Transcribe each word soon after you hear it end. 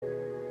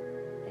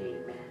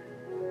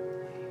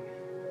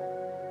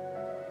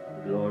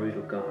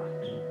Glory to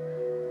God.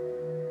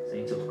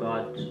 Saints of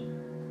God,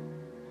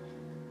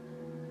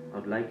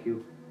 I'd like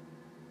you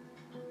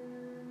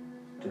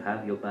to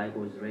have your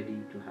Bibles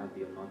ready, to have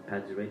your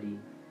notepads ready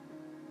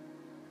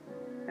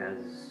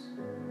as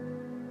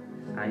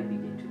I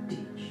begin to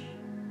teach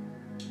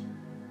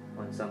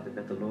on something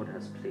that the Lord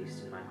has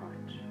placed in my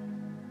heart.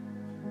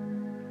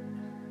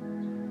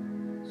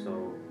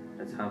 So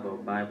let's have our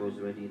Bibles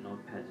ready,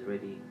 notepads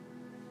ready.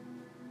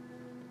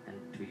 And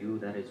to you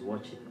that is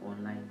watching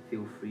online,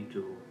 feel free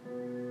to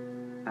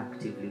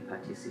actively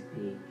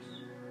participate.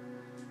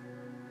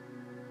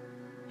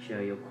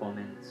 Share your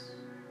comments.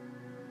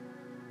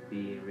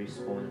 Be in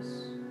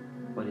response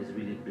what is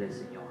really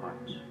blessing your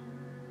heart.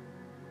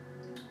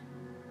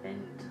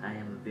 And I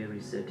am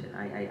very certain,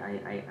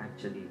 I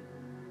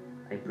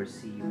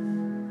perceive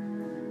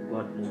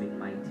God moving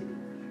mightily.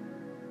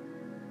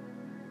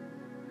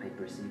 I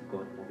perceive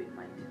God moving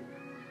mightily.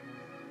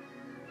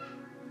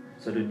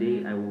 So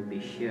today I will be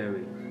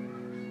sharing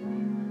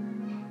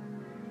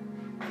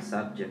a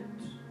subject.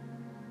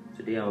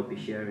 Today I will be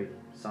sharing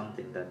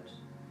something that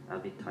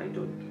I've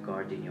entitled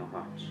Guarding Your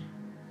Heart.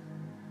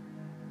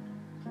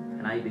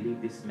 And I believe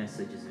this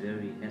message is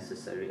very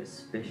necessary,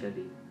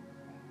 especially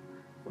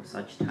for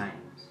such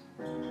times.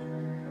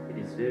 It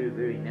is very,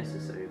 very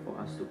necessary for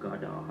us to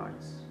guard our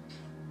hearts,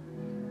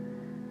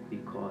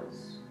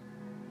 because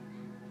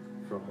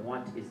from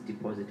what is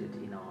deposited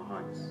in our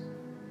hearts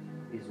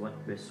is what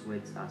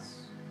persuades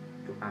us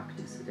to act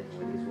a certain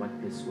way, is what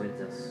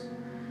persuades us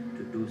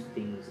to do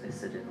things a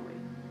certain way.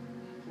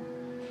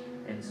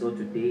 And so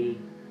today,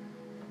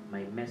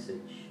 my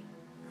message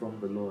from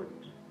the Lord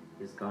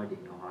is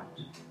guarding your heart.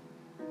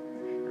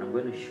 And I'm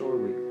going to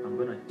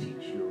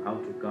teach you how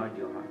to guard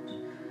your heart.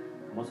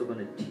 I'm also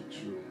going to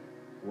teach you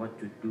what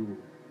to do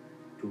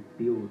to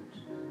build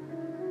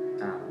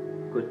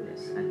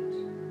goodness and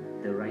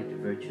the right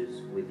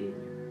virtues within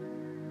you.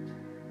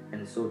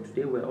 And so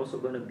today we're also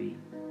going to be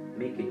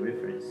making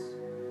reference,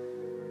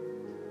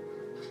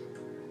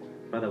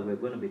 rather we're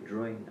going to be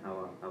drawing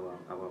our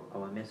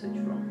message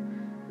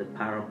from the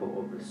parable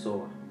of the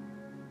sower.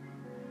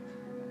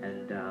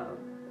 And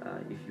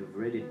if you've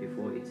read it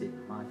before, it's in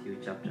Matthew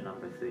chapter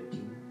number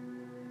 13.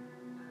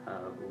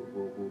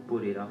 We'll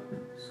put it up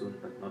soon,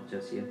 but not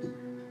just yet.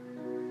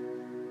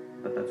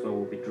 But that's where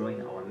we'll be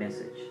drawing our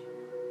message.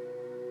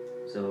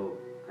 So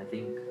I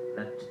think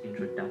that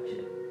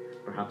introduction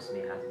perhaps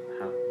may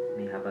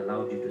have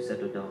allowed you to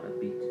settle down a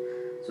bit,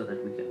 so that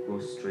we can go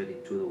straight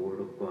into the Word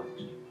of God.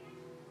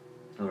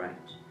 All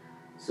right.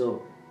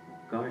 So,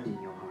 guarding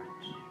your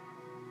heart,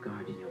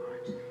 guarding your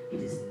heart. It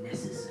is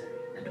necessary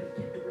that we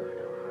get to guard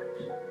our heart.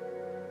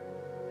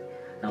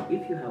 Now,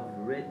 if you have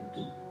read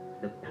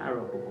the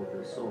parable of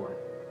the sower,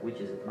 which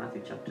is in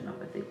Matthew chapter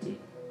number 13,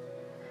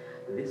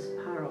 this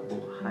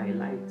parable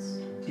highlights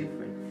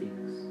different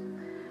things,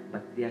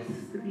 but there are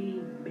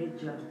three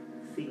major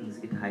things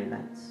it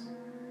highlights.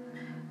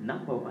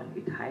 Number one,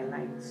 it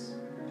highlights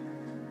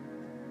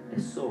a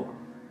sower.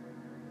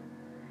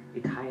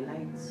 It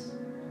highlights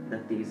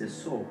that there is a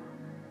sower.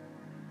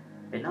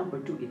 And number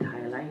two, it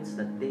highlights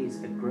that there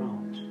is a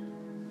ground.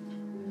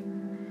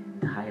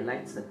 It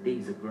highlights that there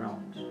is a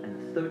ground.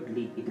 And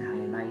thirdly, it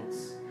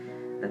highlights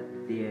that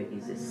there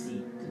is a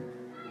seed.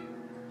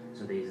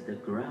 So there is the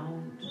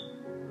ground,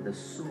 the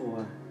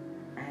sower,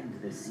 and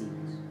the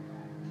seed.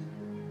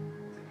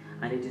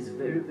 And it is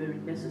very, very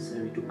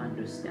necessary to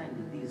understand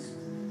these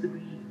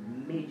three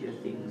major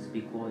things,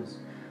 because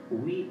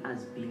we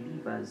as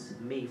believers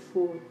may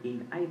fall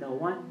in either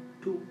one,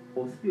 two,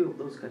 or three of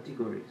those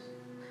categories.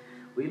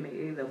 We may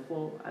either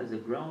fall as the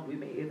ground, we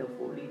may either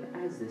fall in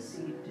as the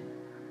seed,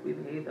 we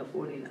may either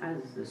fall in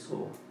as the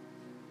sower.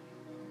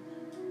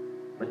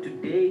 But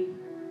today,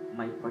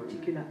 my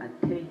particular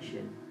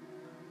attention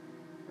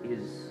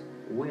is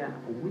where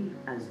we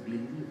as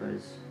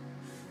believers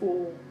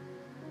fall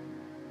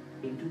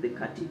into the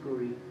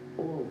category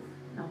of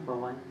number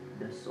one,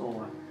 the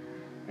sower,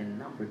 and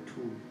number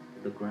two,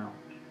 the ground.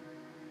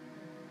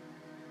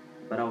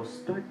 But I'll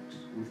start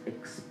with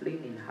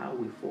explaining how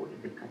we fall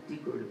in the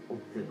category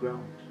of the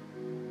ground,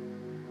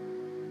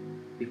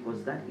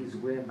 because that is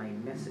where my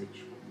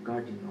message of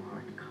guarding your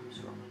heart comes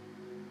from.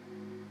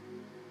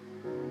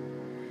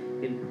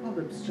 In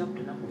Proverbs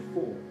chapter number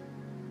 4,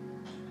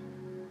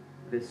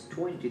 verse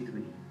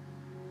 23,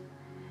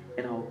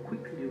 and I'll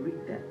quickly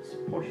read that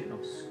portion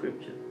of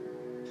scripture.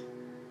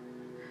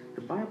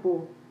 The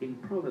Bible in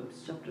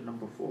Proverbs chapter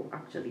number 4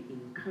 actually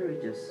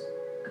encourages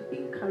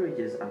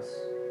us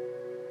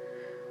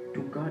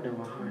to guard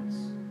our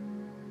hearts.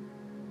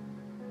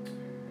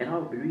 And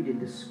I'll be reading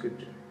this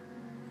scripture.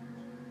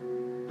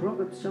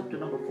 Proverbs chapter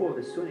number 4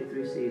 verse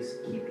 23 says,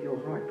 "Keep your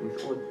heart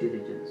with all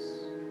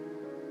diligence,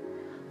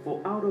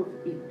 for out of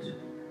it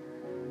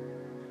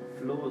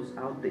flows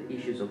out the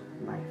issues of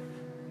life."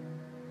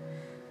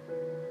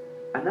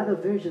 Another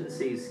version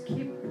says,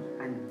 "Keep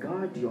and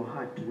guard your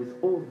heart with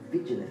all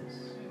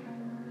vigilance.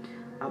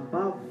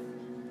 Above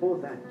all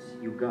that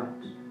you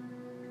guard,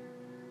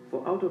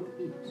 for out of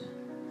it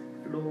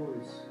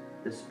flows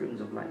the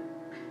springs of life."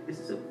 This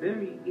is a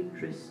very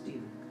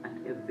interesting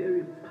and a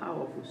very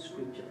powerful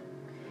scripture.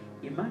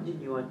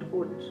 Imagine you are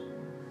taught,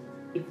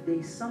 if there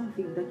is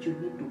something that you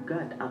need to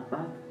guard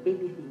above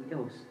anything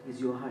else,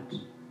 is your heart.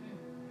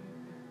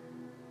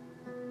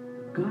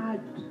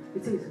 Guard,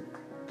 it says,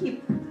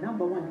 keep,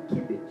 number one,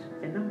 keep it.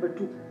 And number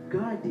two,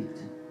 guard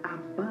it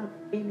above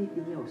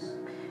anything else.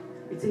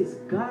 It says,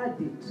 guard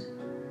it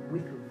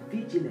with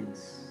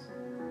vigilance.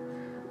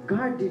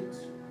 Guard it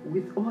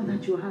with all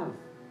that you have.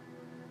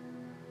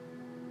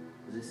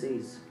 As it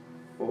says,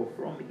 for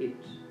from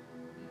it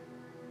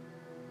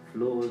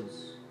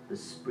flows the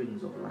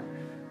springs of life,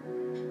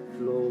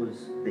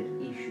 flows the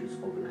issues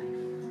of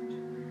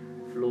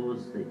life,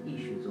 flows the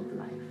issues of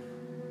life.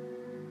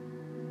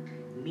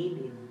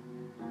 Meaning,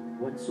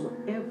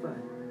 whatsoever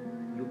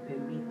you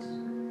permit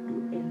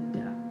to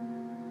enter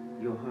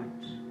your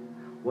heart,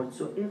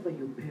 whatsoever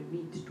you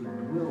permit to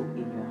dwell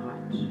in your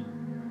heart,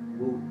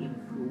 will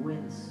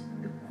influence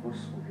the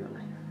course of your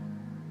life.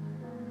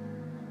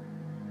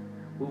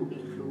 Will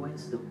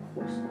influence the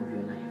course of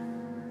your life.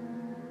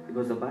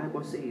 Because the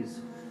Bible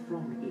says,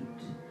 from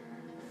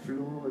it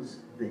flows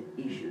the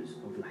issues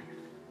of life.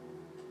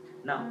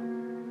 Now,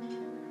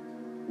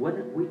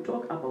 when we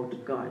talk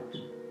about God,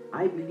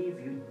 I believe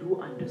you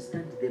do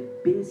understand the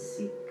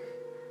basic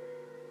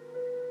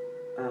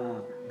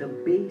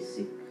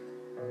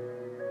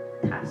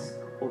task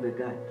of a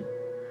God.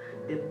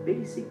 The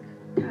basic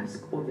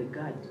task of a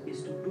God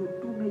is to do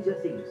two major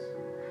things.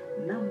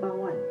 Number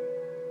one,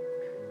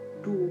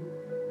 to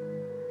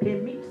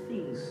permit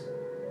things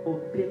or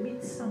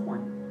permit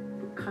someone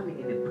to come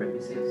in a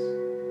premises,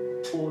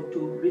 or to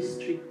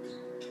restrict,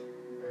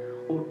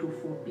 or to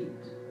forbid.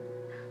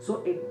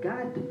 So a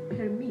God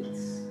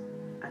permits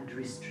and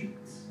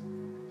restricts.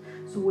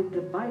 So when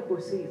the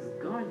Bible says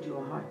guard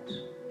your heart,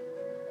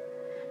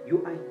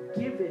 you are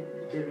given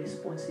the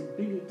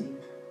responsibility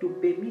to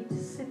permit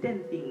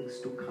certain things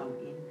to come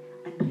in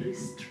and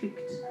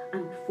restrict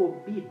and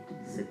forbid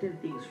certain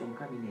things from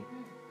coming in.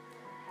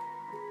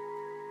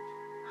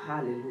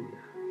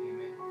 Hallelujah.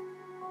 Amen.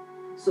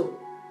 So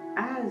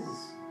as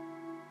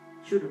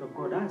children of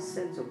God, as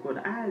saints of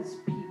God, as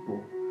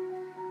people,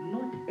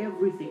 not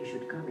everything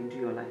should come into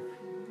your life.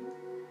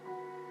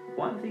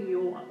 One thing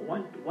you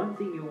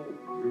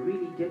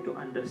really get to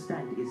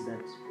understand is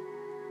that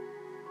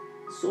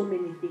so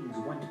many things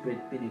want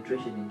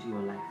penetration into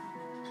your life.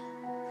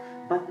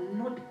 But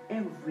not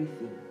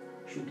everything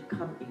should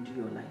come into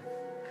your life.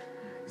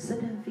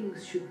 Certain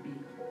things should be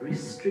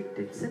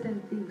restricted.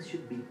 Certain things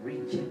should be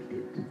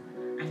rejected.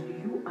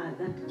 And you are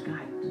that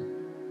guide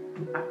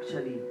to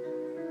actually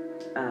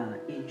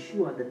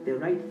ensure that the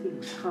right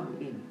things come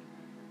in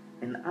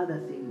and other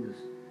things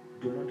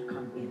do not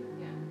come in.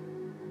 Yeah.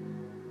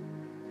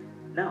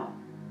 Now,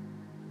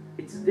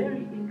 it's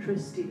very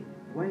interesting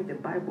why the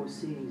Bible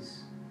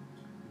says,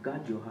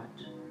 guard your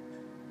heart.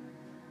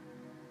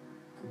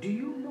 Do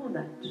you know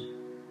that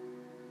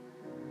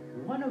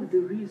one of the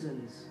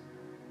reasons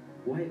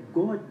why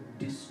God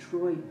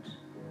destroyed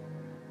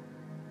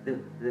the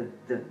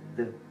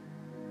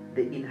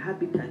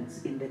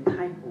inhabitants in the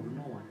time of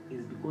Noah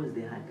is because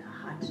they had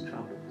heart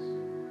troubles?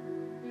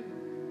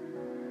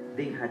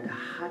 They had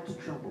heart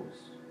troubles.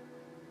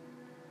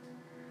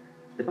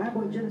 The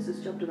Bible in Genesis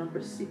chapter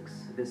number 6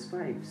 verse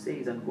 5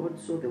 says, and God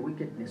saw the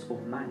wickedness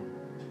of man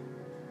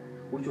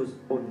which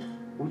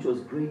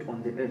was great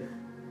on the earth,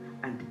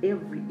 and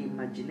every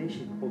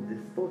imagination of the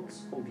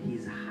thoughts of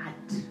his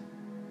heart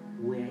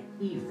were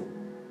evil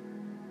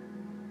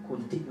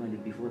continually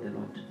before the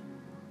Lord.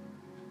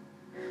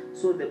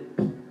 So the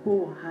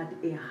people had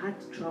a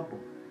heart trouble.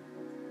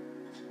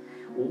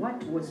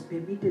 What was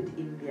permitted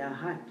in their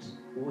heart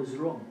was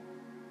wrong.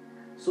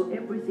 So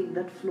everything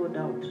that flowed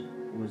out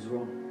was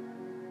wrong.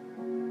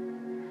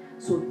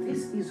 So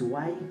this is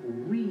why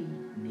we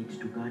need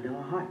to guard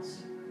our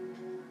hearts.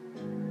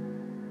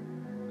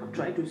 I'm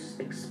trying to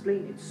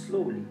explain it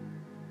slowly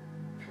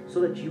so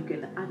that you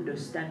can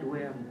understand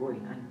where I'm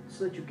going, and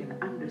so that you can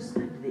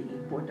understand the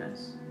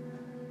importance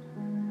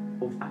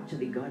of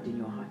actually guarding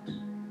your heart.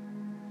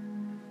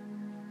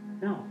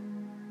 Now,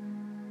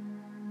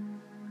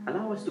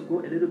 allow us to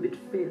go a little bit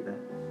further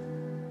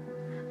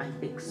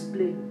and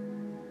explain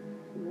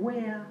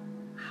where,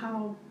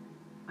 how,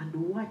 and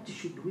what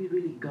should we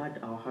really guard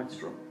our hearts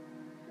from.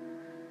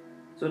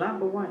 So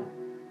number one,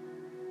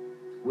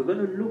 we're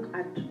going to look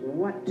at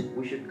what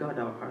we should guard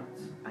our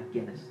hearts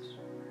against.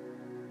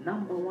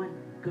 Number one,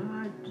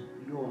 guard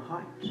your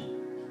heart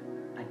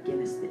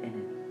against the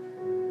enemy.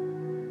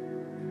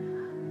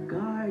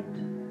 Guard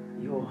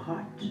your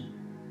heart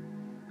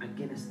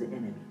against the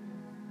enemy.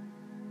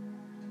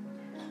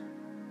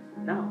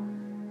 Now,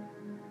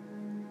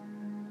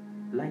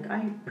 like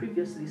I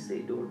previously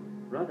said, or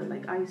rather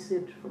like I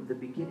said from the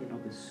beginning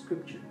of the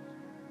scripture,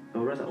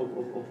 or rather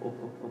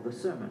of the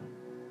sermon,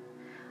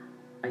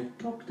 I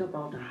talked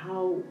about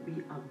how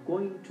we are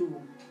going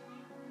to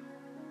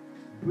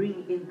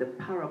bring in the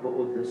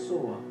parable of the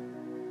sower,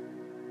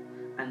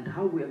 and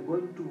how we are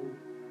going to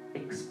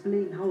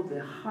explain how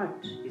the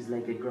heart is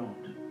like a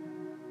ground.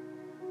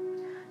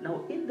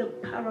 Now, in the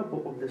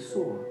parable of the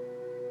sower,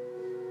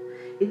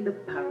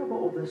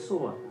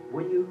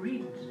 when you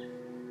read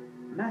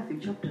Matthew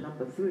chapter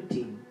number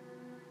 13,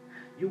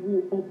 you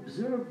will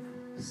observe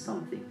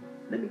something.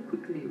 Let me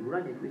quickly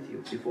run it with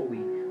you before we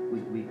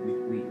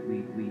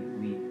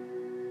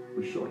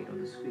show it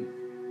on the screen.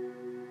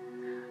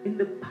 In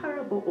the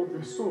parable of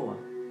the sower,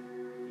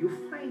 you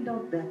find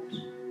out that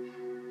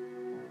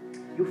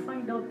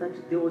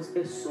there was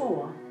a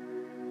sower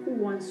who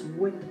once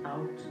went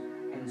out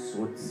and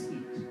sowed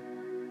seed.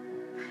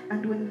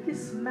 And when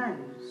this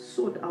man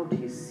sowed out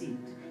his seed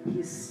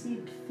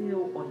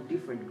fell on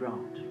different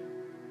ground.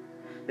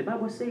 The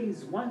Bible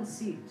says one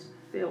seed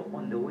fell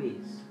on the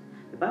ways.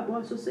 The Bible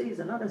also says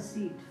another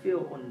seed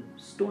fell on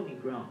stony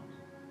ground.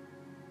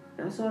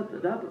 And so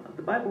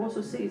the Bible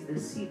also says the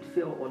seed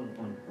fell on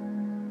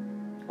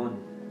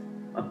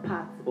a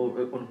path or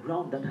on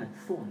ground that had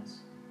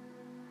thorns.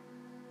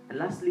 And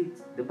lastly,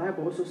 the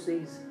Bible also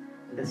says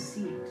the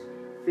seed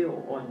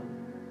fell on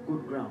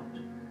good ground.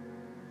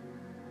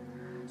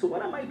 So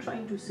what am I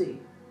trying to say?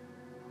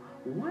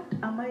 What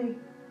am I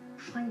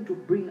trying to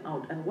bring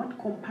out, and what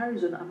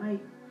comparison am I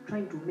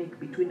trying to make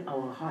between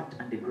our heart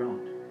and the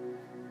ground?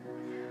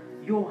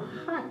 Your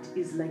heart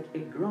is like a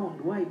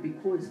ground. Why?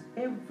 Because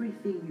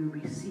everything you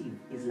receive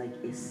is like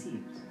a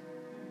seed.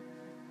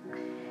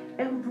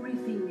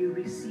 Everything you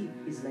receive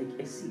is like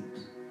a seed.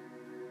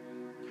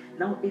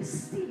 Now, a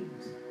seed,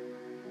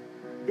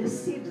 the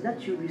seed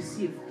that you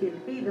receive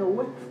can either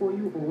work for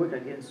you or work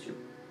against you.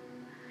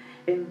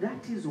 And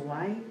that is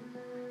why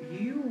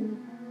you,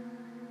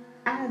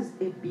 as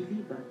a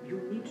believer, you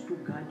need to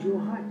guard your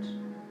heart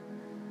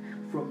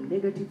from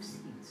negative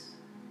seeds.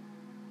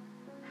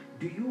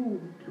 Do you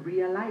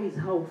realize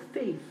how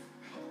faith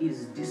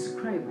is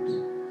described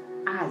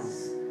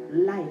as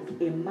like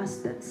a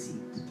mustard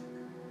seed?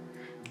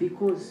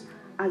 Because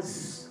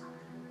as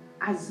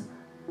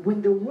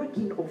when the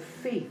working of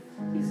faith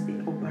is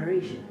in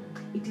operation,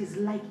 it is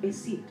like a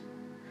seed.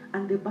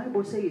 And the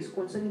Bible says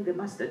concerning the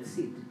mustard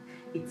seed,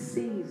 it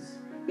says,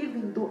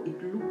 even though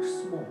it looks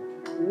small,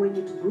 when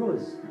it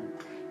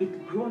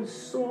grows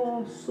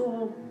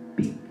so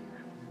big,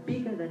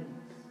 bigger than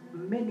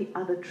many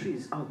other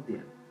trees out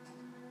there.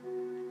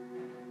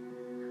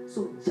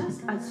 So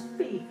just as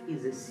faith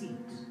is a seed,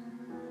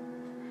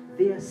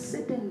 there are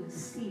certain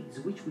seeds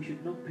which we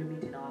should not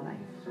permit in our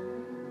lives.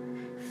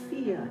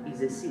 Fear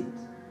is a seed.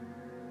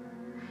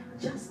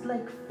 Just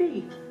like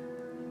faith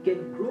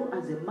can grow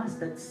as a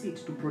mustard seed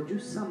to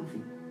produce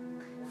something,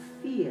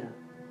 fear,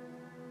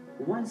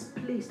 once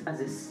placed as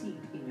a seed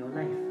in your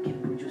life,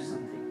 can produce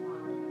something.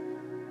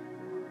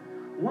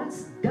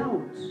 Once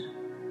doubt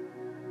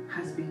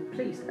has been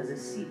placed as a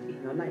seed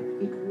in your life,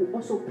 it will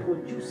also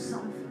produce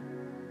something.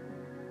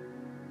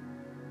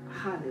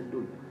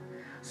 Hallelujah.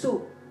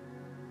 So,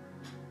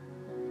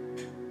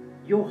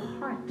 your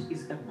heart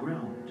is a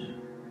ground.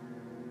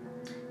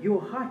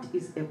 Your heart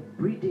is a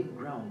breeding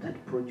ground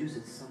that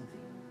produces something.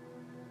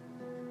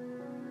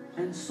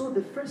 And so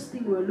the first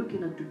thing we're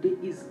looking at today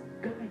is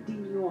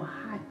guarding your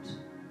heart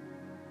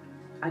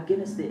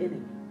against the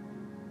enemy.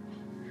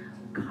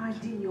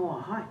 Guarding your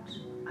heart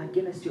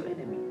against your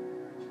enemy.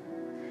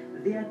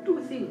 There are two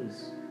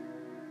things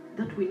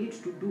that we need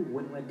to do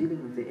when we're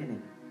dealing with the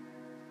enemy.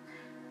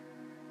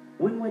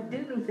 When we're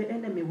dealing with the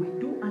enemy, we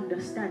do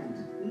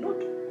understand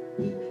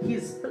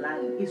his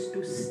plan is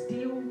to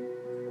steal,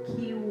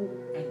 kill,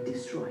 and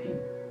destroy.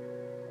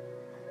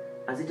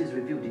 As it is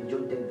revealed in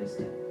John 10 verse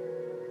 10.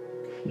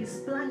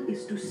 His plan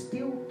is to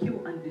steal,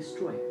 kill, and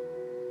destroy.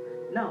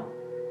 Now,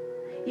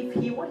 if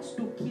he wants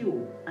to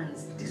kill and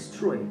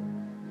destroy,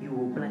 he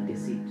will plant a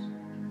seed.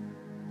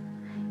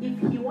 If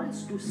he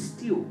wants to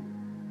steal,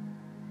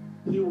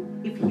 he will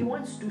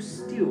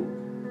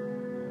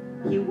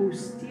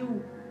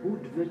steal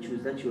good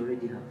virtues that you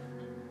already have.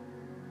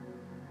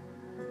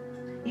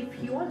 If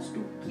he wants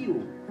to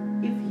kill,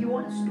 if he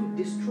wants to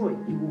destroy,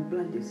 he will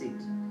plant a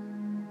seed.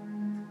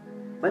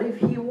 But if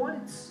he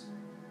wants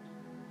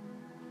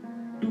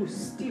to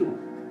steal,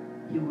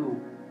 he will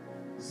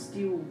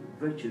steal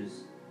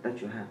virtues that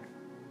you have.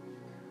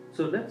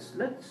 So let's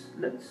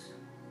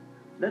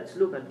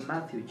look at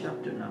Matthew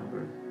chapter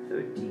number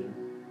 13.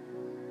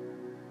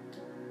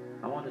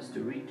 I want us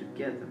to read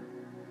together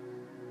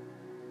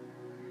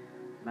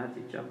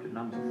Matthew chapter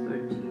number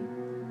 13,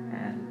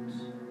 and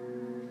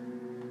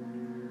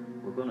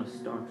we're going to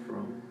start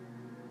from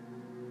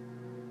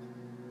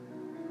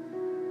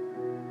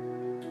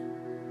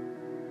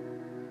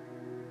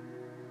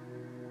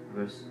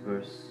verse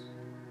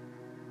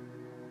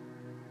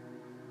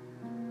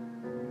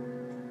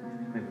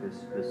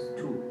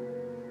 2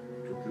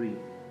 to 3.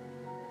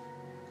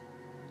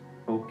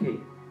 Okay.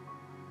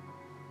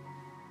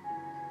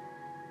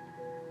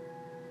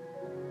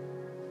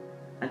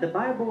 And the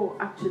Bible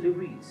actually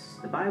reads,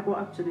 the Bible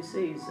actually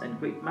says, and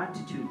great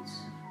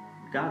multitudes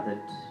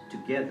gathered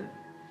together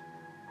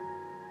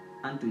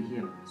unto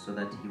him, so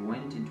that he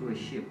went into a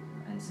ship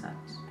and sat.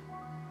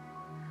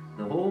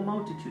 The whole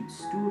multitude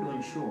stood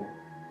on shore.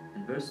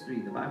 And verse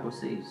 3, the Bible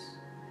says,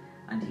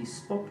 and he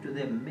spoke to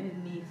them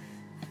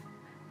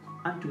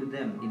unto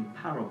them in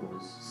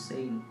parables,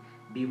 saying,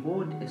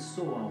 Behold, a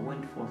sower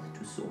went forth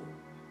to sow.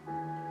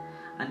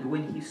 And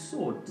when he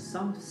sowed,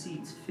 some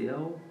seeds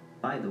fell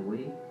by the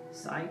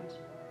wayside,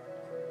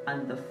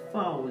 and the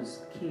fowls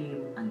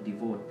came and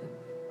devoured them.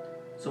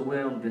 So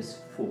we're on verse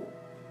 4.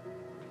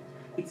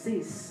 It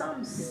says,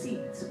 some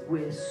seeds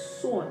were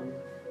sown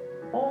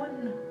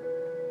on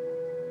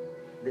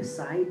the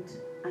side,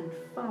 and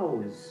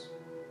fowls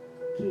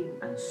came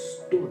and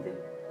stole them.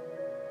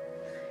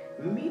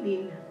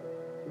 Meaning,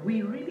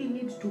 we really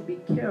need to be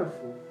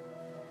careful,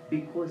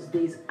 because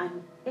there's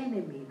an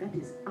enemy that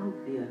is out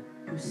there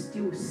to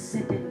steal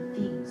certain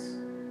things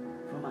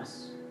from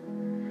us.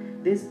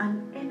 There's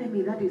an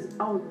enemy that is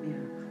out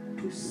there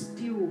to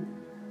steal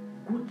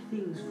good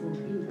things from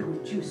being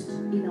produced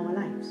in our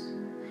lives.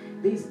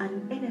 There's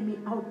an enemy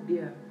out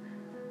there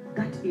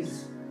that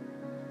is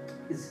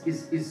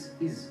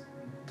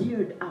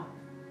geared up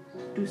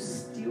to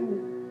steal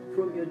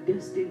from your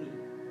destiny.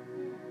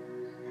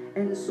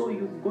 And so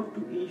you've got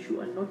to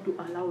ensure not to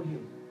allow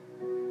him.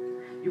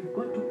 You've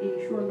got to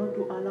ensure not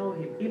to allow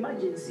him.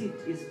 Imagine seed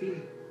is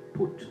being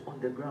put on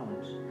the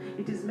ground.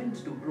 It is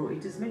meant to grow.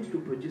 It is meant to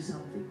produce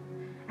something.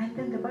 And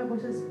then the Bible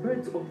says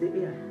birds of the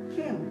air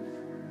came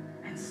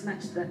and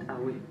snatched that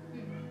away,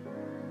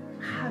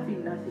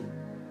 having nothing.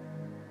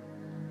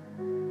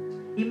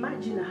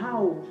 Imagine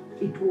how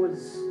it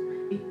was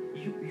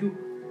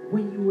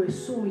when you were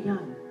so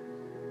young.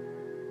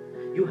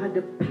 You had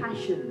a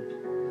passion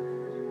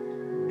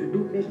to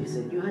do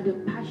medicine. You had a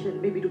passion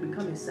maybe to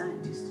become a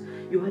scientist.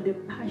 You had a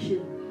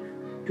passion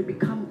to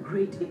become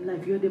great in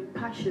life. You had a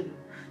passion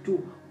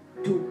to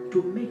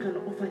make an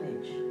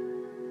orphanage.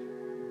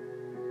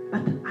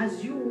 But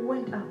as you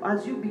went up,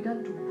 as you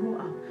began to grow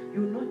up,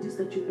 you noticed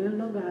that you no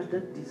longer had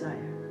that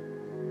desire.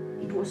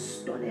 It was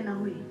stolen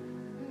away.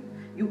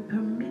 You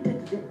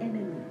permitted the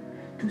enemy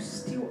to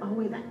steal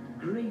away that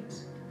great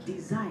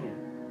desire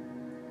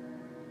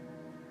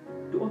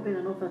to open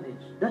an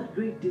orphanage, that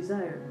great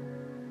desire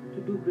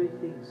to do great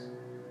things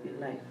in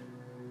life.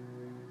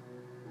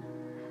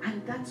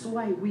 And that's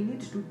why we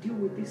need to deal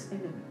with this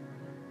enemy.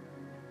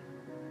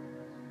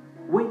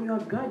 When you are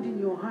guarding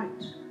your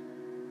heart,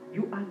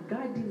 you are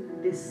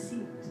guarding the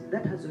seed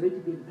that has already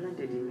been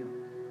planted in you.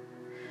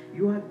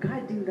 You are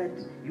guarding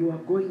that you are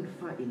going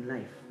far in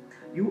life.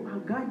 You are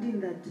guarding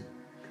that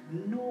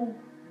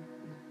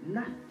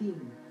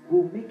nothing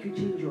will make you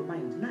change your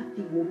mind.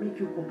 Nothing will make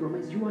you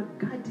compromise. You are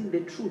guarding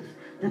the truth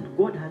that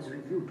God has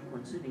revealed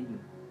concerning you.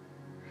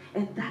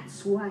 And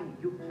that's why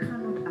you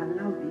cannot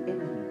allow the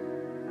enemy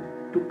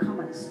to come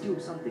and steal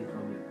something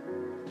from you.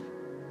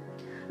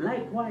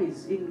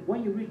 Likewise,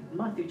 when you read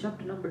Matthew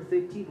chapter number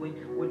 13,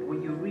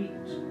 when you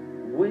read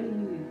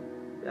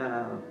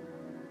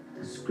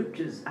the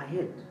scriptures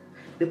ahead,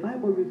 the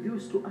Bible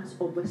reveals to us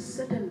of a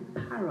certain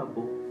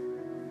parable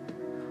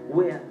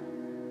where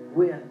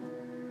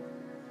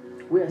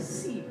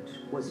seed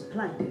was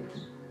planted.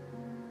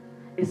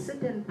 A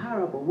certain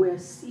parable where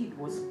seed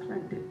was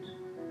planted.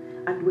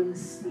 And when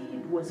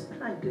seed was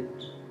planted,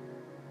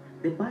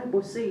 the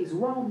Bible says,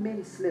 while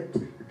men slept,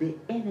 the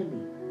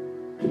enemy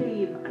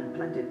came and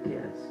planted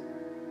tares.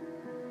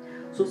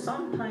 So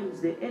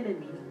sometimes the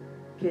enemy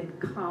can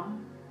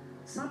come,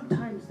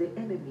 sometimes the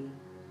enemy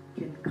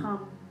can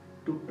come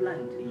to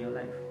plant in your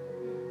life.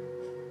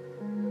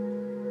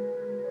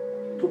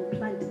 To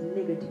plant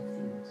negative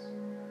things.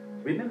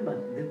 Remember,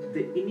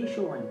 the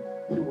initial one,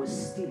 he was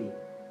stealing.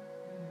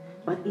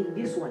 But in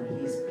this one,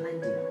 he is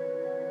planting.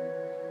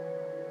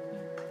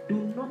 Do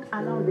not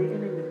allow the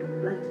enemy to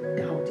plant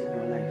doubt in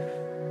your life.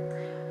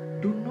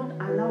 Do not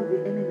allow the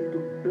enemy to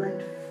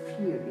plant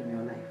fear in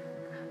your life.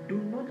 Do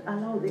not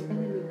allow the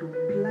enemy to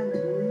plant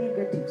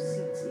negative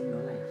seeds in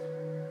your life.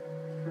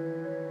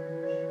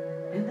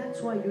 And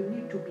that's why you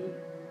need to be,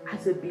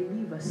 as a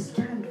believer,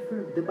 stand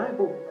firm. The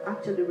Bible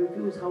actually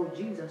reveals how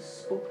Jesus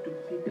spoke to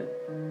Peter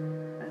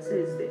and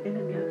says the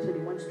enemy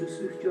actually wants to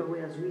swift you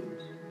away as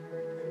wind.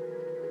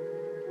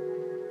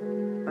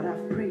 But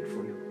I've prayed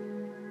for you.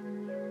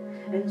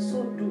 And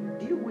so to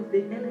deal with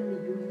the enemy,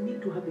 you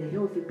need to have a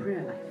healthy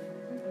prayer life.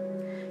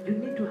 You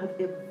need to have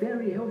a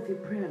very healthy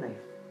prayer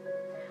life.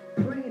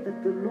 Pray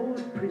that the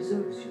Lord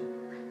preserves you.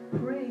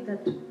 Pray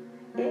that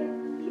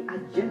any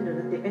agenda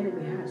that the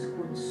enemy has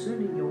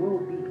concerning your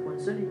well-being,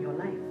 concerning your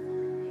life,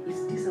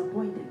 is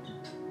disappointed.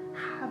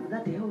 Have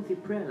that healthy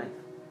prayer life.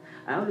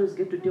 I always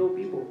get to tell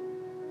people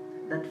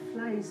that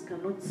flies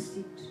cannot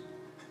sit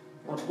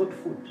on hot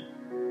food.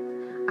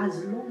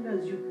 As long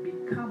as you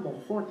become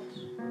hot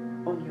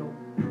on your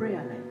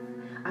prayer life,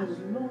 as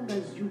long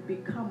as you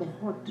become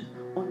hot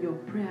on your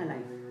prayer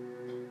life,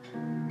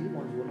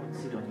 demons will not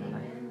sit on your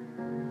life.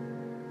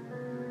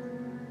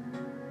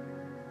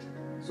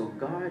 So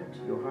guard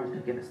your heart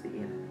against the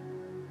enemy.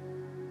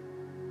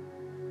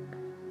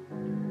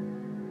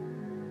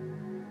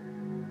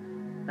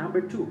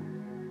 Number 2,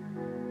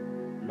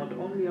 not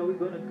only are we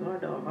going to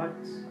guard our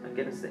hearts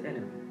against the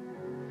enemy,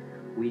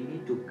 we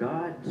need to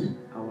guard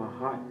our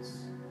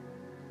hearts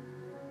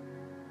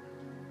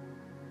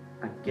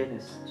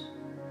against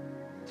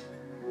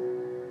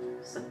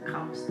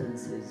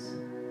circumstances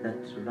that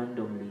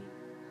randomly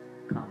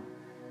come.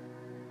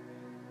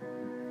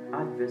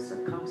 Adverse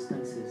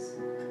circumstances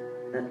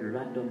that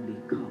randomly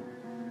come.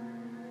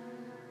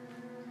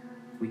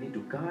 We need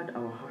to guard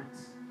our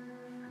hearts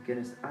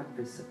against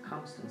adverse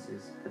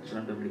circumstances that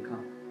randomly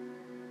come.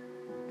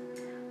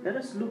 Let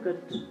us look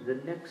at the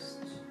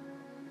next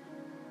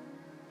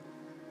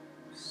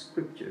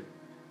scripture.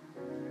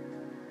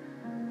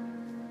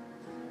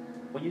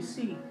 When you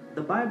see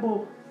the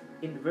Bible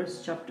in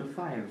verse chapter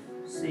 5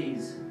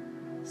 says,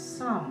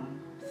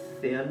 some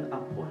fell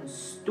upon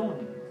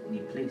stony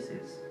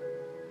places.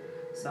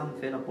 Some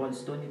fell upon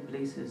stony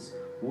places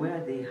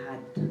where they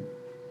had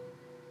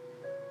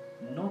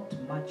not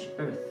much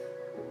earth,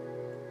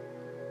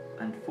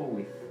 and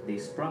forthwith they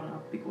sprang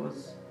up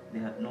because they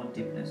had no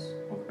deepness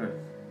of earth.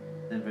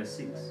 Then verse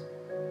 6.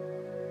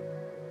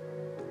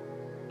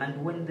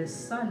 And when the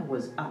sun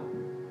was up,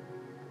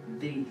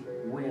 they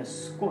were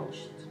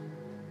scorched,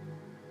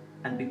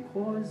 and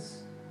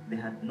because they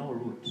had no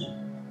root,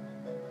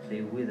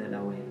 they withered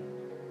away.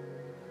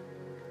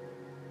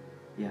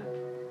 Yeah.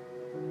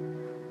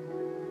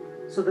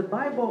 So the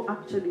Bible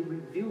actually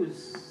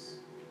reveals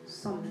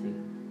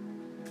something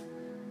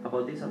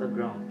about this other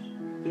ground.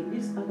 In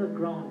this other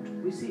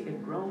ground, we see a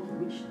ground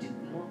which did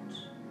not,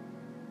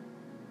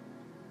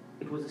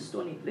 it was a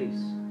stony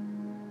place.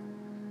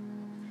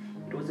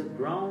 It was a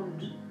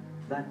ground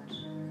that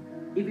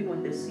even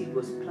when the seed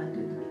was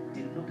planted, it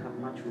did not have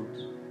much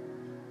root.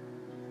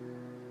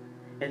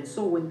 And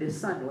so when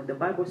the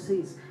Bible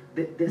says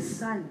that the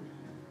sun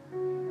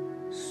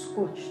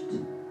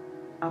scorched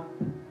up,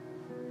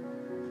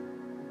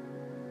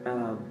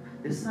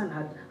 the sun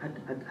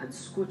had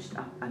scorched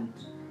up, and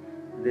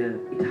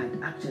it had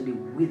actually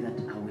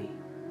withered away.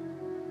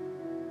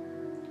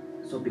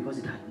 So because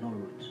it had no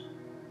root.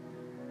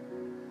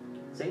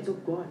 Saints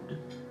of God,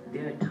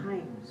 there are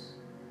times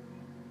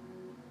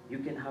you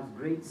can have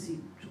great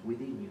seed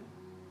within you,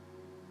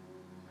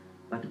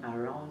 but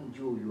around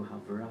you, you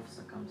have rough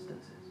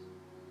circumstances.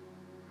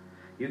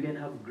 You can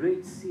have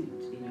great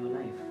seed in your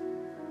life,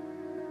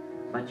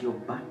 but your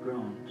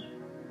background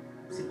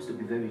seems to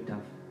be very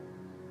tough.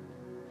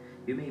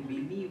 You may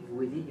believe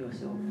within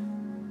yourself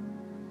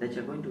that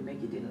you're going to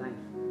make it in life.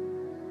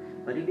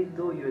 But even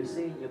though you're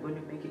saying you're going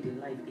to make it in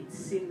life, it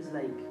seems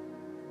like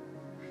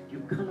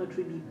you cannot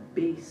really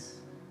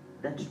base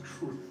that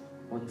truth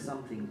on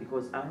something,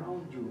 because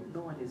around you,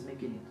 no one is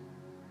making it.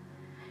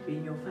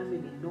 In your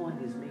family, no one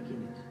is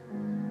making it.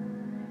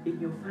 In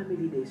your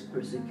family, there is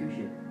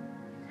persecution.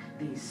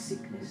 There is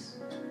sickness.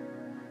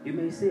 You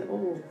may say,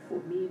 oh,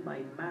 for me,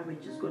 my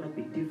marriage is going to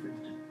be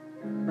different.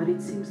 But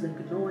it seems like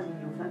no one in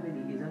your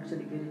family is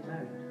actually getting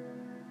married.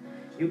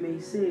 You may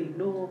say,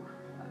 no,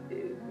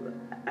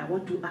 I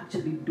want to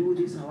actually do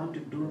this, I want to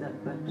do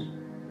that, but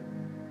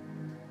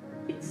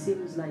it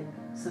seems like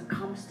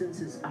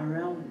circumstances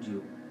around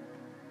you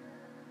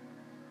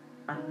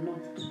are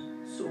not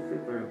so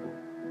favorable.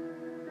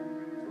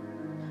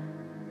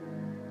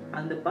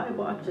 And the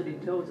Bible actually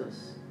tells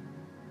us,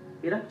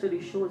 it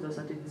actually shows us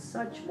that in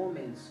such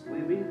moments, we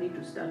really need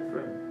to stand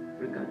firm,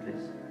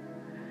 regardless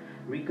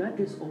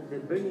of the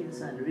burning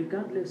sun,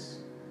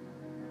 regardless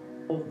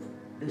of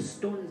the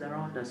stones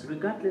around us,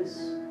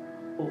 regardless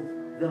of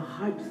the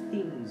hard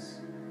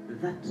things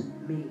that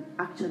may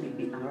actually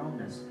be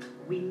around us.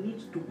 We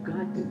need to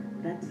guard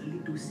that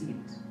little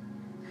seed.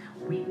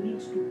 We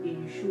need to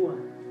ensure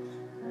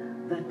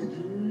that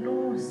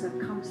no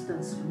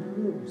circumstance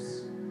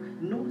moves.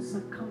 No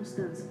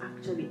circumstance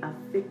actually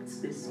affects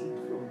the seed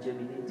from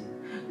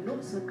germinating. No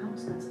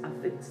circumstance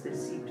affects the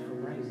seed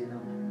from rising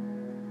up.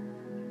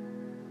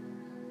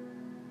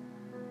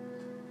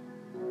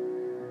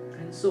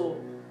 And so,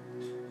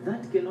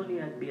 that can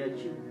only be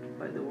achieved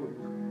by the work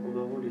of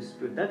the Holy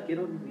Spirit. That can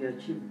only be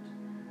achieved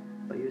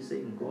by you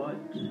saying, God,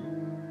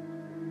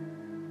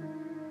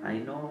 I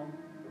know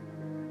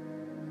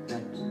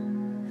that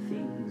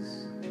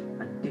things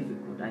are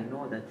difficult. I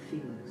know that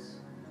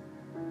things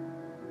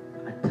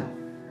are tough.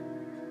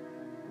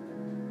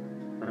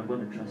 But I'm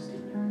going to trust in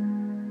you.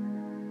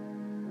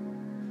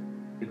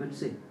 You're going to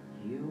say,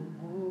 you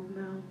move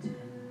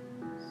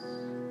mountains.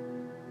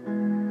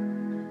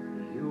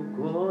 You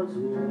cause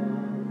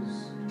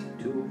walls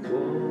to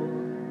fall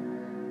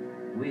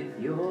with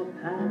your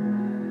power.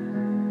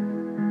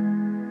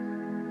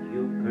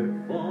 You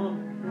perform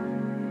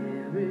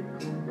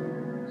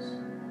miracles.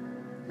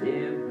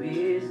 There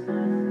is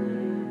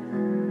nothing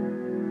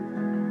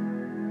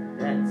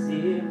that's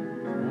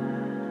impossible.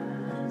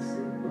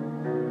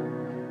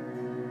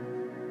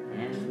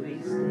 And we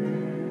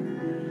stand in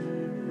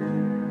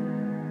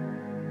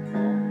here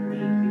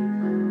only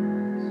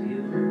because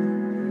you did.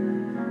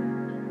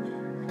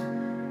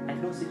 And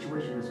no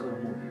situation is going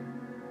to move you.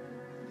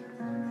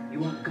 You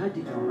are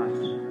guarding your heart.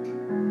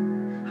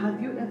 Have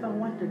you ever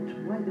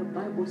wondered why the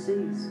Bible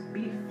says,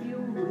 be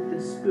filled with the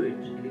Spirit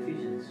in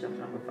Ephesians chapter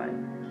number 5?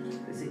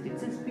 It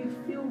says, be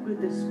filled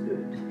with the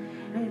Spirit.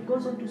 And it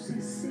goes on to say,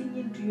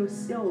 singing to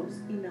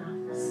yourselves in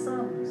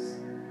psalms,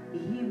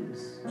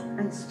 hymns,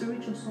 and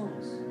spiritual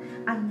songs.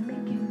 and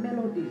making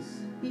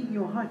melodies in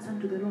your hearts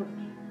unto the Lord.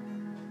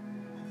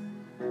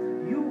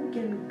 You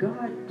can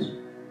guard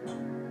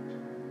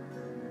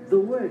the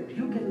word,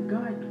 you can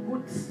guard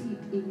good seed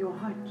in your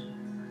heart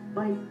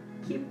by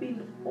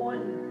keeping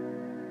on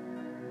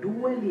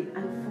dwelling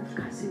and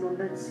focusing on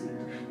that seed.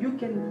 You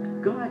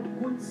can guard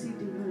good seed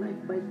in your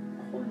life by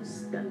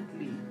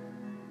constantly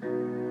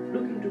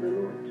looking to the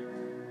Lord.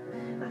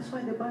 That's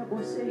why the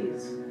Bible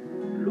says,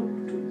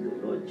 look to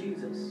the Lord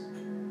Jesus,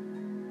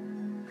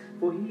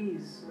 for He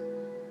is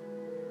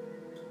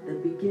the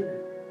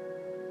beginner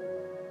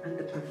and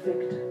the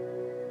perfecter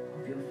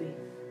of your faith.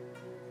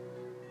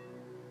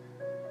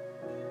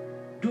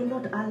 Do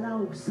not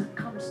allow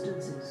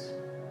circumstances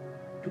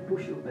to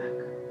push you back.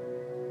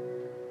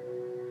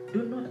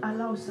 Do not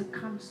allow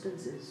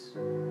circumstances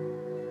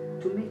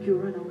to make you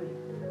run away.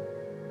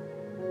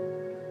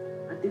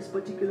 At this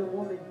particular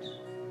moment,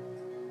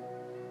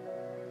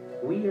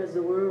 we as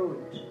the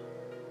world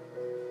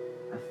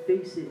are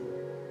facing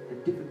a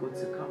difficult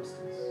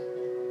circumstance.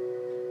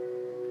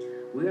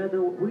 We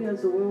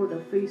as the world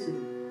are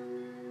facing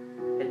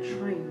a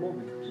trying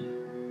moment.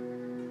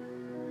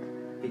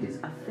 It is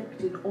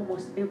affecting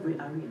almost every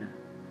arena.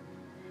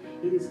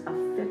 It is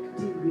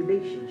affecting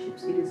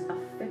relationships. It is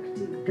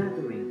affecting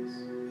gatherings.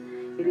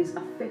 It is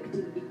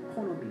affecting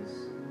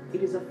economies.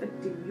 It is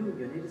affecting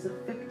union. It is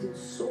affecting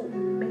so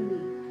many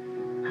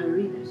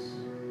arenas.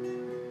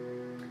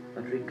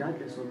 But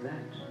regardless of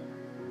that,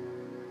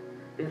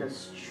 let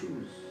us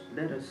choose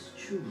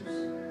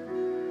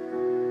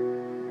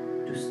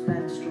to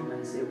stand strong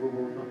and say, we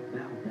will not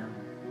bow down.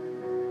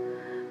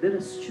 Let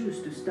us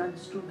choose to stand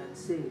strong and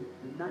say,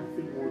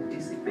 nothing will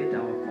dissipate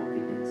our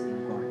confidence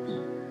in God.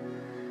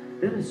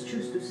 Let us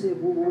choose to say,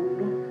 we will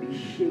not be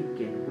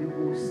shaken. We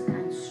will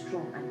stand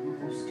strong and we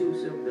will still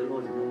serve the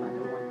Lord no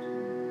matter what.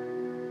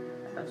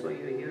 And that's why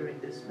you're hearing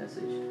this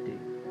message today.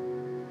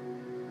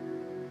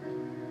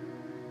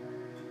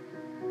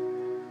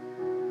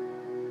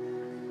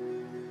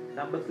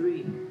 Number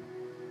 3,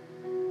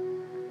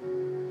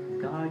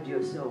 guard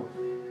yourself.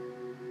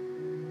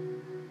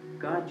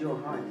 Guard your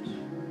heart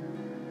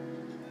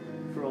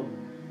from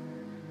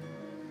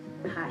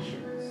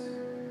passions.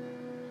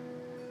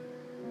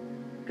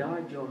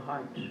 Guard your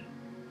heart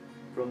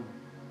from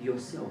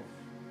yourself,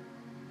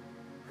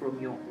 from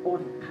your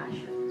own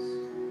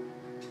passions.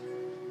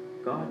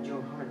 Guard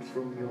your heart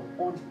from your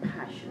own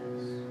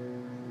passions.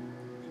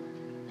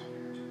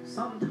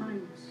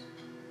 Sometimes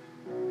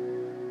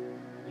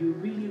you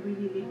really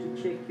need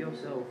to check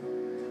yourself.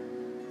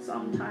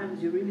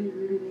 Sometimes you really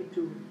need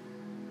to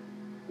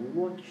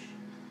watch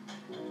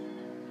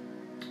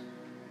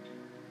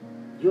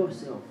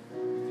yourself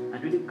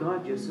and really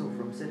guard yourself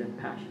from certain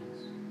passions.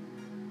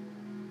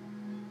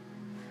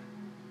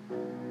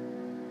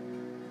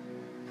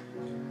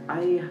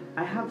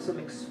 I have some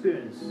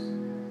experience,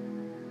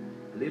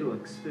 a little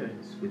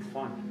experience with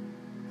farming.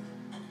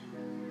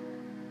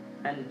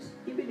 And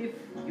even if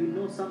you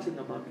know something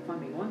about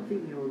farming, one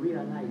thing you'll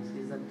realize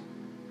is that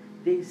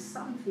there is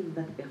something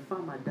that a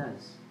farmer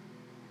does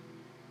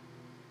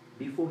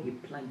before he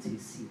plants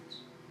his seed.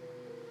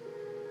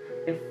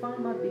 A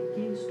farmer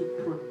begins to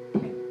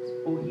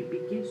protect, or he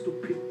begins to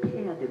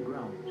prepare the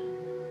ground.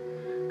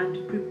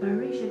 And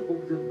preparation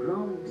of the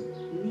ground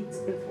needs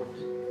effort.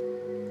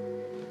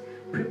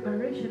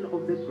 Preparation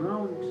of the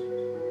ground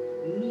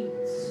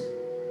needs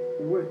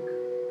work.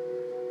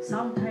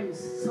 Sometimes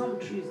some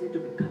trees need to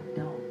be cut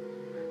down.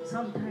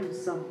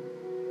 Sometimes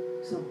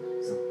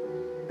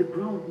the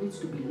ground needs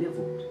to be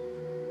leveled.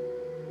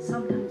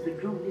 Sometimes the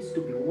ground needs to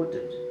be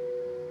watered.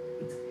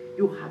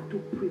 You have to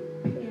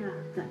prepare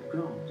that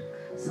ground.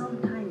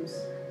 Sometimes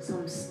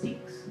some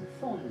sticks,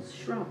 thorns,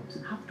 shrubs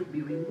have to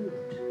be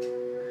removed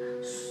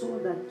so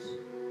that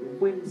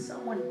when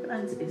someone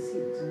plants a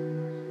seed,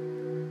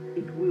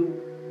 it will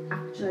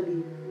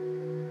actually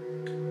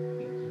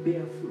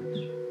bear fruit.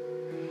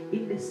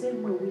 In the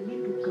same way, we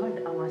need to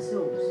guard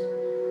ourselves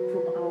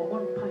from our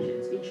own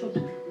passions. In short,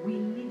 we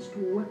need to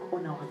work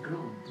on our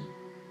ground.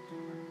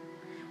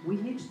 We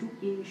need to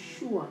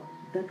ensure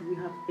that we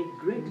have a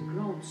great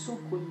ground so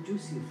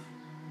conducive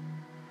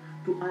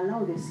to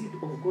allow the seed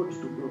of God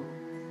to grow.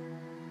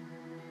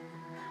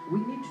 We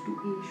need to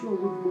ensure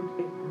we've got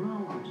a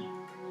ground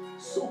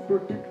so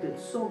protected,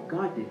 so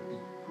guarded,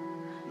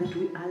 that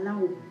we allow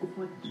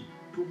God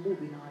to move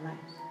in our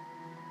lives.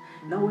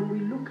 Now, when we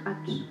look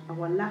at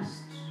our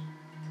last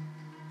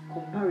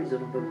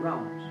comparison of the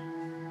ground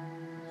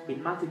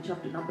in Matthew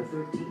chapter number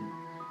 13,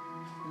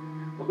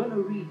 we're going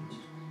to read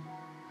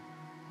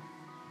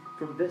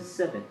from verse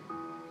 7.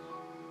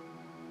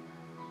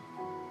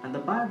 And the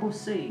Bible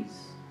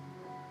says,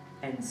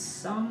 and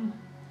some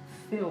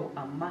fell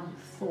among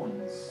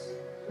thorns,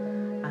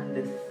 and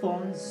the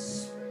thorns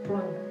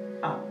sprung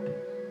up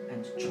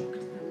and choked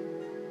them.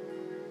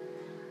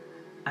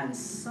 And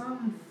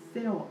some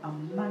fell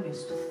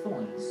amongst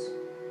thorns,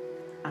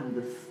 and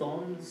the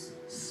thorns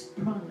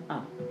sprung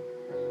up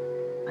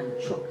and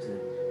choked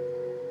them.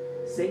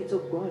 Saints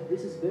of God,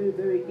 this is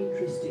very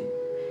interesting.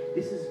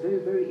 This is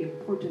very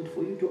important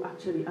for you to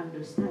actually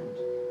understand.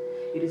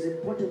 It is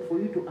important for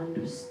you to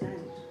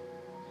understand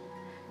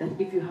that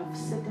if you have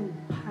certain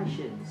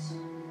passions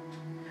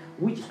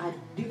which are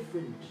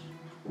different,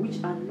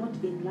 which are not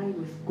in line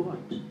with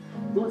God,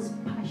 those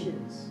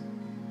passions,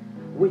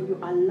 when you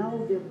allow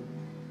them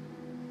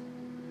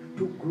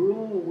to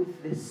grow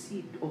with the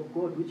seed of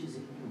God which is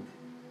in you,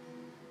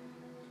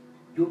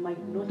 you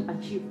might not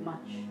achieve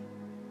much,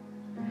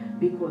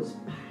 because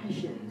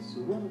passions,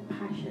 wrong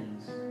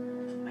passions,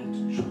 might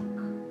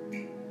choke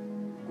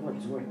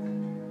God's work.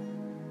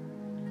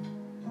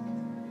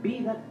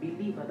 Be that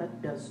believer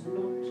that does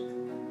not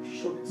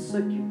short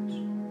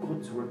circuit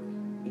God's work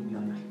in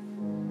your life.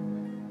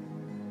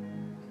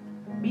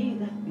 Be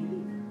that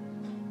believer.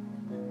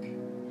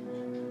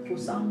 For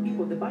some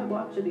people, the Bible,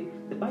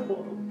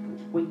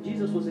 when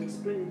Jesus was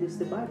explaining this,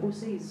 the Bible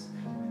says,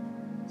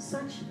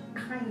 such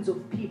kinds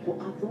of people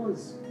are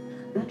those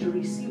that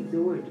receive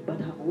the word but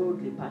have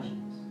worldly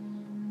passions.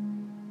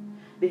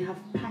 They have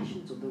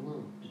passions of the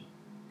world.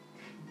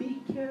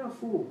 Be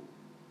careful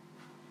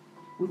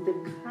with the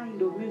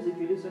kind of music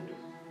you listen to.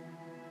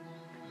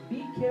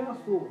 Be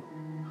careful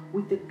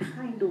with the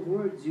kind of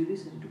words you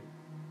listen to.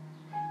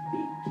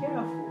 Be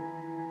careful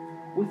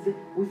with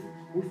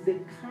the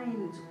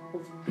kinds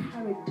of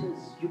characters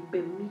you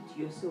permit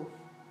yourself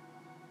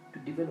to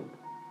develop.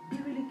 Be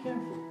really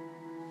careful.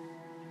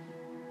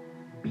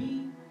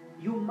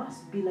 You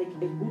must be like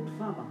a good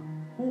farmer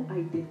who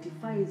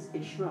identifies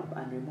a shrub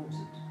and removes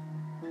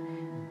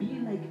it. Be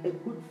like a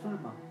good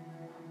farmer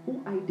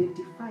who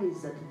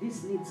identifies that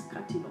this needs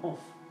cutting off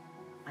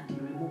and he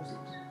removes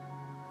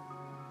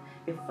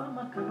it. A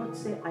farmer cannot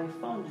say, I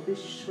found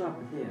this shrub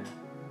there,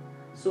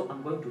 so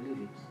I'm going to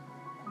leave it.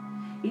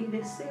 In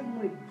the same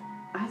way,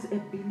 as a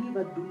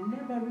believer, do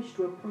never reach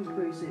to a point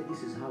where you say,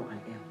 this is how I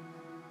am.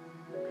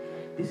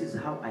 This is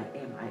how I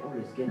am. I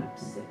always get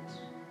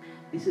upset.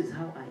 This is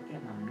how I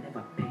am. I'm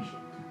never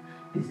patient.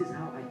 This is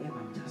how I am.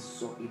 I'm just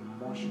so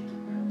emotional.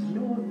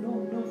 No.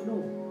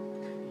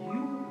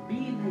 You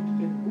be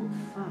like a good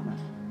farmer.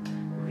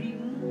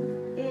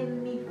 Remove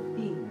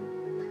anything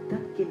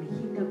that can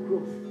hinder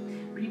growth.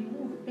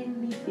 Remove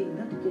anything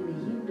that can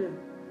hinder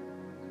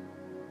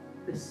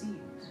the seed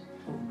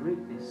of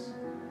greatness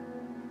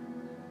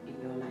in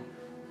your life.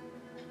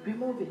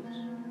 Remove it.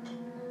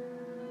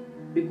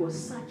 Because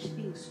such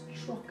things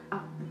choke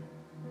up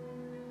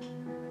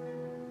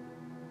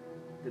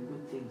the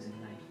good things in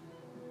life.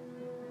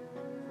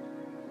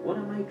 What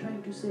am I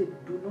trying to say?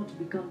 Do not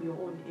become your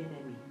own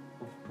enemy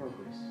of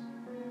progress.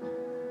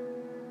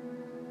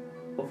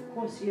 Of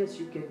course, yes,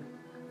 you can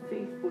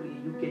faithfully,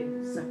 you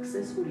can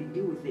successfully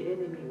deal with the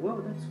enemy.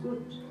 Well, that's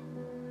good.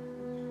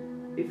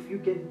 If you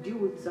can deal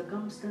with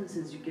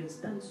circumstances, you can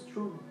stand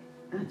strong.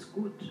 That's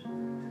good.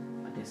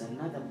 But there's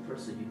another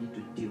person you need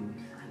to deal with,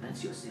 and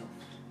that's yourself.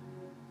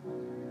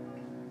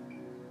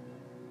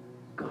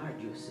 Guard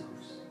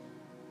yourselves.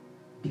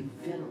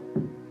 Develop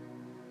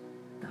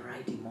the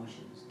right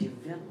emotions.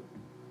 Develop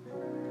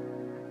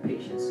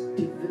patience.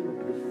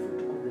 Develop the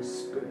fruit of the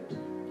Spirit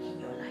in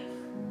your life.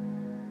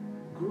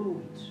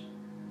 Grow it.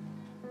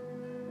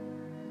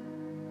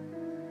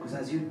 Because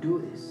as you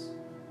do this,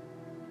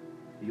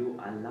 you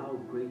allow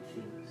great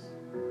things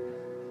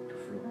to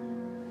flow.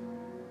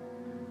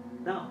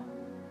 Now,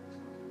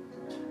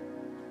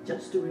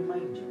 just to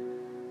remind you,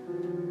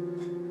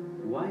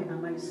 why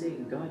am I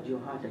saying guard your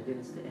heart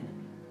against the enemy?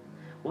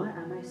 Why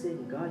am I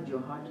saying guard your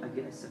heart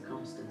against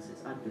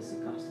circumstances, adverse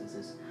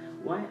circumstances?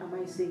 Why am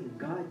I saying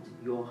guard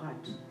your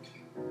heart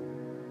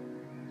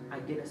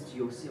against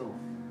yourself,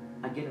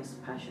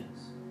 against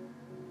passions?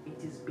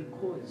 It is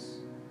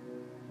because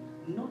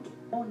not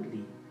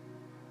only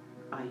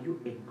are you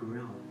a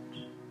ground,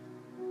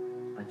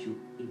 but you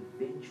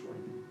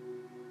eventually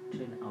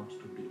turn out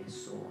to be a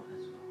sower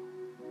as well.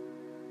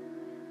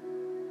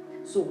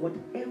 So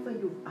whatever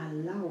you've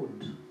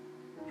allowed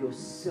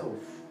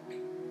yourself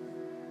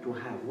to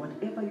have,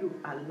 whatever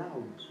you've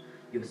allowed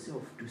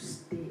yourself to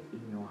stay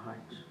in your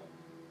heart,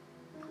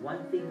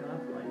 one thing you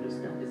have to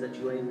understand is that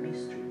you are a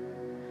mystery.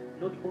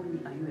 Not only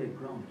are you a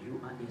ground, you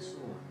are a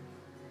sower.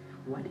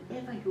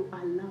 Whatever you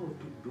allow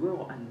to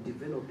dwell and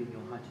develop in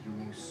your heart, you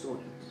will sow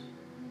it.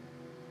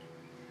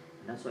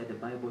 And that's why the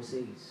Bible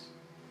says,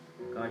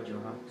 guard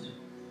your heart.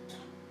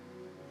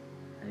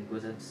 And it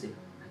goes on to say,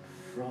 and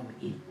from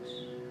it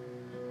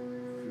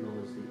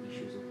flows the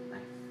issues of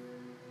life.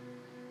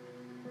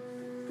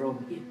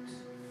 From it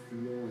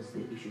flows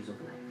the issues of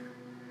life.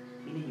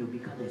 Meaning you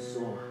become a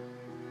sower.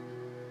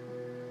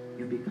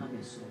 You become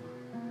a sower.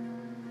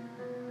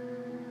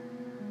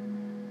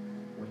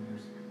 When you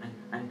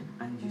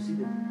and you see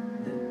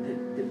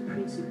the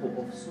principle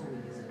of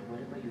sowing is that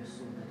whatever you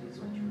sow, that is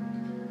what you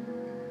reap.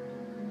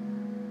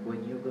 When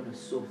you're gonna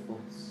sow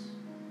thoughts,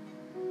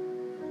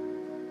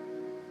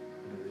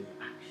 you reap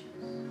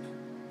actions.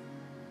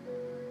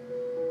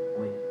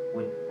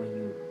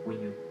 When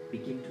you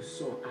begin to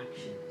sow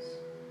actions,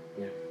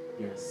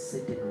 there are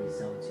certain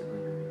results you're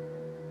going to reap.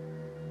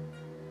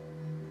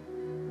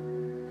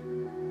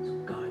 So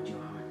guard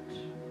your heart,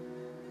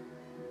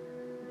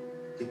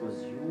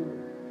 because you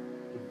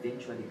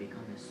eventually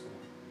become a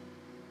sower.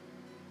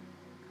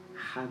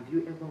 Have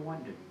you ever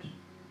wondered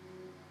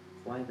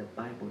why the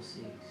Bible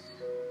says,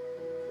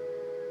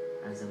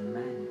 as a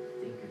man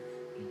thinketh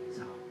in his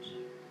heart,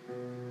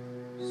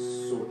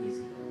 so is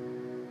he?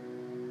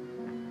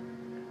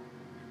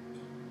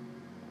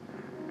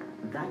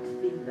 That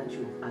thing that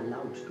you've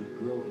allowed to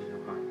grow in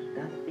your heart,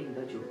 that thing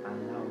that you've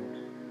allowed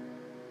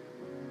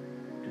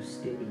to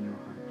stay in your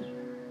heart,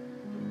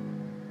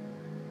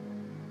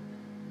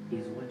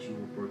 is what you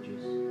will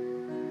produce.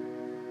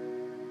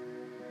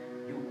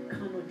 You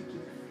cannot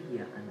keep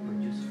fear and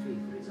produce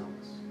faith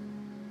results.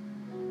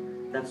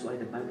 That's why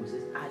the Bible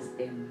says, as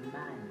a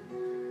man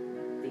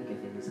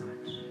thinketh in his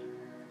heart,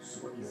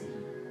 so is he.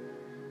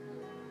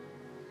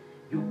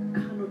 You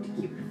cannot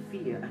keep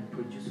fear and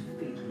produce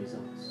faith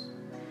results.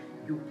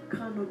 You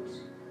cannot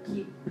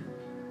keep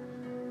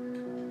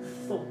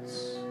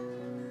thoughts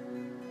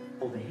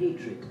of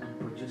hatred and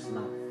produce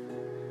love.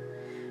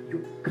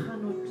 You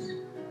cannot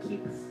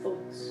keep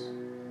thoughts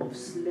of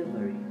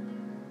slavery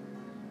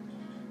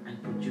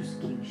and produce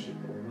kingship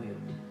or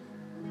royalty.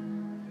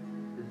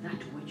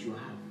 That which you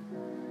have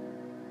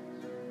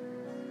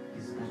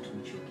is that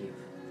which you give.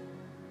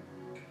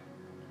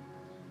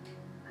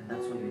 And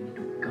that's why you need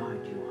to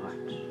guard your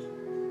heart.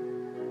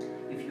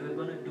 If you are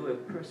going to do a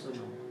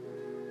personal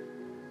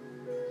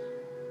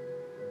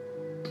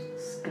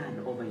scan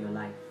over your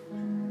life,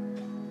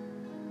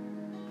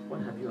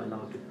 what have you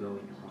allowed to grow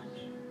in your heart?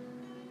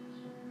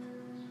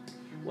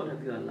 What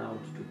have you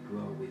allowed to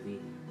grow within you?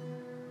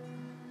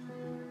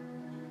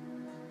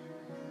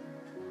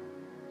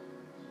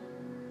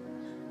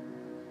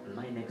 And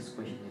my next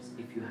question is,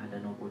 if you had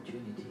an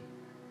opportunity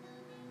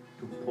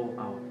to pour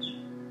out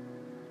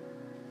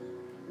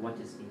what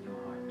is in your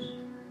heart,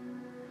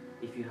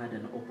 if you had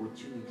an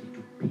opportunity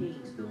to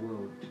paint the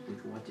world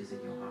with what is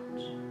in your heart,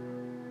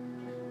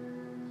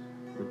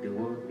 would the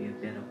world be a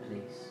better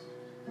place?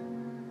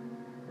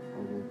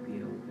 Or will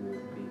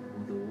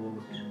the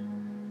world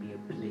be a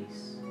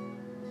place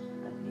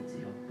that needs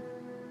help?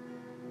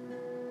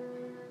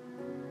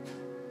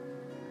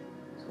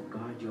 So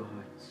guard your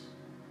hearts.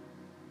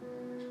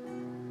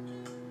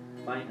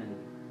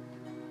 Finally,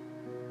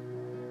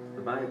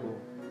 the Bible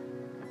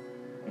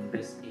in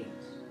verse 8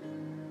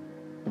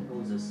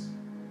 tells us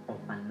of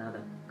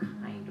another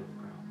kind of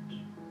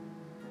ground.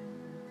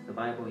 The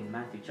Bible in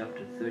Matthew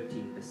chapter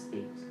 13 verse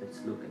 8,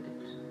 let's look at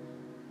it.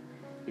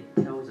 It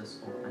tells us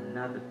of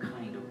another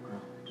kind of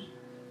ground.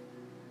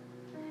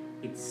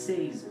 It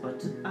says,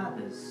 but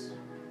others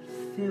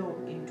fell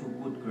into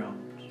good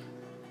ground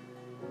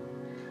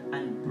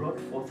and brought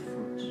forth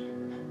fruit.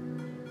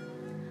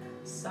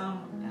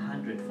 Some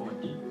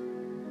 100-fold,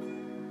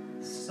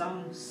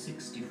 some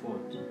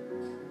 60-fold,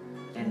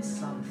 and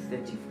some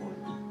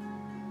 30-fold.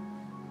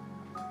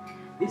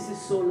 This is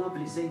so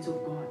lovely, saints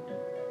of God.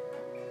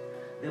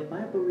 The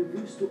Bible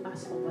reveals to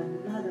us of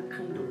another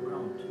kind of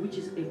ground, which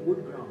is a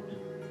good ground.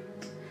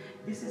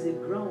 This is a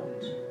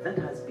ground that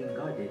has been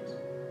guarded.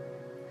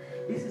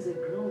 This is a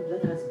ground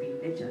that has been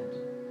nurtured.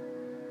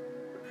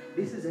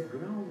 This is a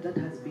ground that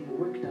has been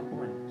worked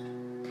upon.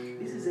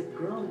 This is a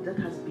ground that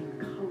has been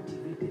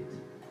cultivated.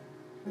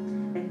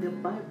 And the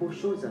Bible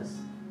shows us,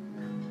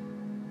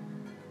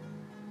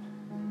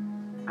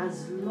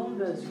 as long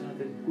as you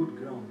have a good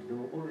ground, there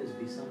will always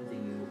be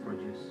something you will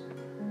produce.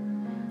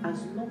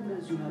 As long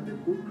as you have a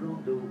good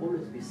ground, there will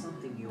always be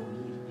something you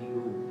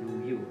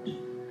will yield.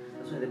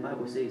 That's why the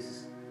Bible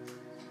says,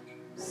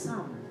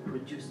 some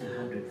produced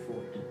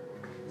 100-fold,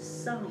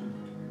 some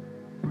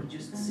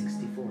produced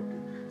 60-fold,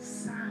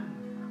 some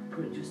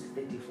produced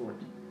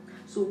 30-fold.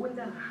 So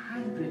whether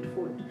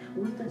 100-fold,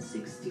 whether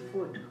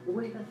 60-fold,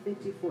 whether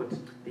 30-fold,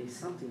 there is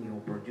something you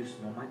will produce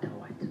no matter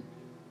what.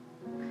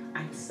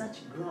 And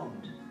such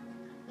ground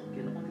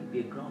can only be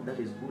a ground that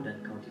is good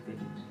and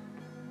cultivated.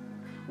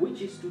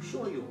 Which is to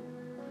show you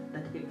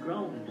that a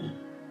ground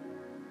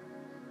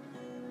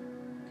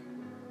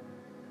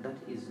that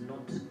is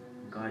not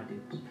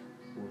guarded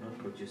will not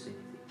produce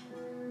anything.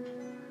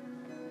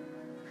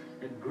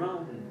 A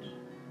ground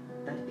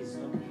that is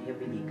not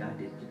heavily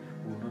guarded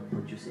will not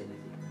produce anything.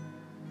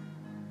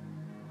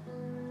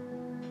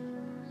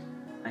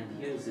 And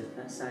here's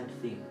the sad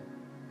thing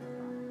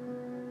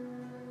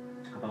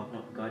about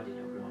not guarding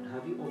your ground.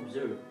 Have you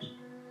observed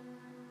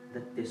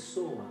that the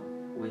sower,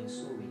 when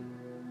sowing,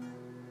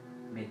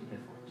 made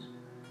effort?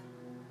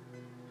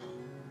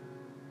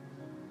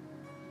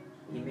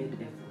 He made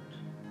effort.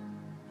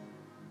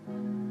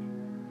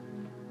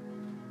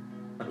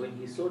 But when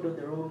he sowed on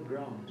the wrong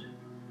ground,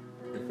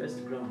 the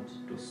first ground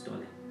was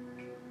stolen.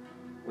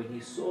 When he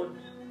sowed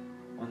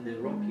on the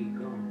rocky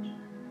ground,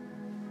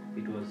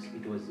 it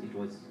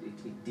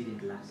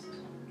didn't last.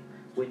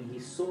 When he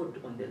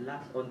sowed on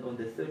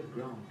the third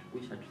ground,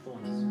 which had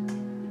thorns,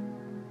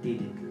 it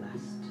didn't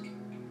last.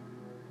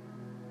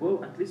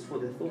 Well, at least for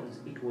the thorns,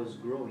 it was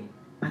growing,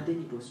 but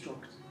then it was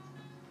choked.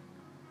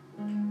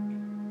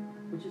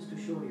 Which is to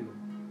show you,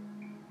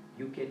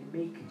 you can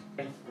make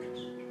effort.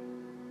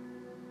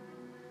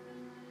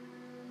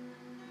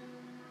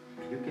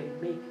 You can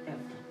make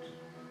effort.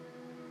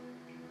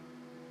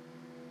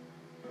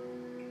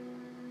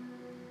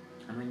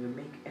 And when you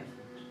make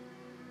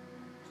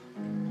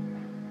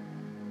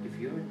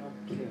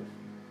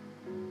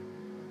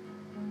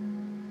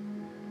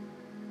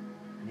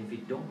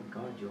you don't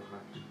guard your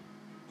heart, you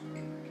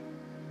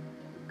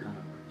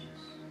cannot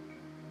purchase.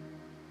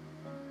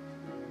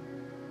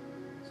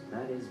 So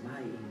that is my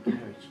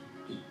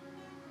encouragement to you.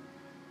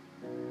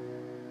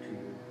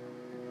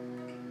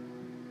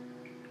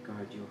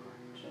 Guard your heart.